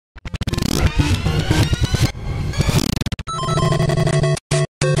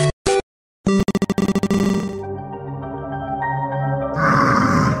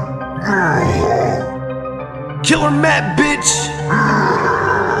That bitch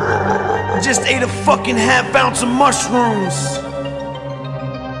just ate a fucking half ounce of mushrooms,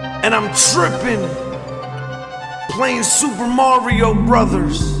 and I'm tripping, playing Super Mario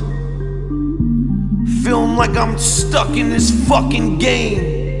Brothers, feeling like I'm stuck in this fucking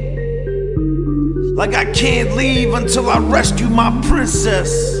game, like I can't leave until I rescue my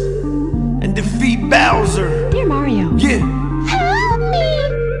princess and defeat Bowser. Dear Mario. Yeah. Help me!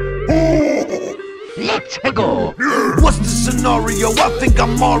 Let's go! What's the scenario? I think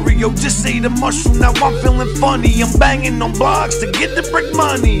I'm Mario. Just ate a mushroom, now I'm feeling funny. I'm banging on blocks to get the brick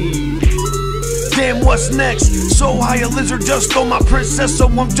money. Damn, what's next? So high a lizard just stole my princess, so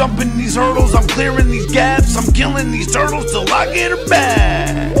I'm jumping these hurdles, I'm clearing these gaps, I'm killing these turtles till I get her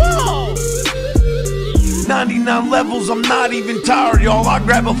back. Whoa! 99 levels, I'm not even tired, y'all. I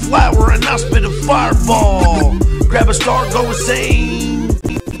grab a flower and I spit a fireball. Grab a star, go insane.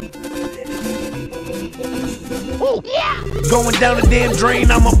 Oh, yeah! Going down a damn drain,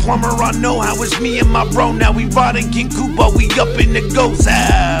 I'm a plumber, I know how. It's me and my bro, now we riding King Koopa, we up in the ghost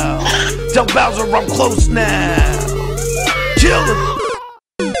house. Tell Bowser I'm close now. Killer.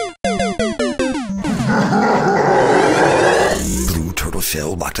 Blue turtle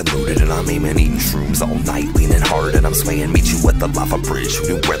shell locked and loaded, and I'm aiming, eating shrooms all night, leaning hard, and I'm swaying. Meet you at the lava bridge. Who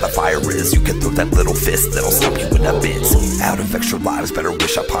knew where the fire is? You can throw that little fist that'll stop you in a bits. Out of extra lives, better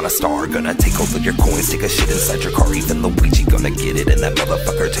wish upon a star. Gonna take all of your coins, take a shit inside your car. Even Luigi gonna get it, and that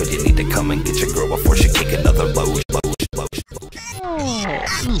motherfucker told you need to come and get your girl before she kick another load.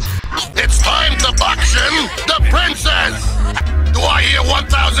 It's time to auction the princess! Do I hear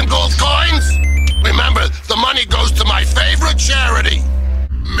 1,000 gold coins? Remember, the money goes to my favorite charity,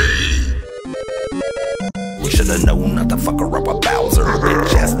 me. You should've known not to fuck around with Bowser.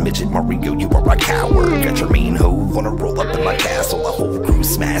 Bitch ass midget Mario, you are a coward. Got your mean hoe, wanna roll up in my castle. The whole crew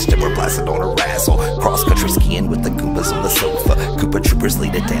smashed and we're blasted on a razzle. Cross country skiing with the Goombas on the sofa. Koopa troopers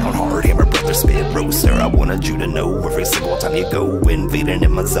laid it down hard, Hammer Brothers spit roaster. I wanted you to know every single time you go, invading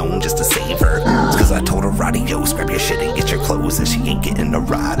in my zone just to save her. It's cause I told her, adios, grab your shit and get your clothes, and she ain't getting a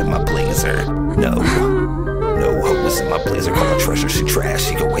ride in my blazer. No hoes in my blazer, call her treasure, she trash.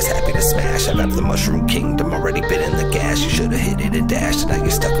 She always happy to smash. I've had the mushroom kingdom, already been in the gas. You should've hit it and dashed, and now you're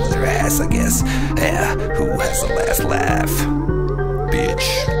stuck with her ass, I guess. Yeah, who has the last laugh? Bitch.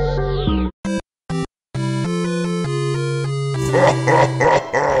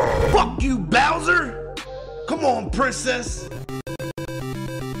 Fuck you, Bowser! Come on, princess!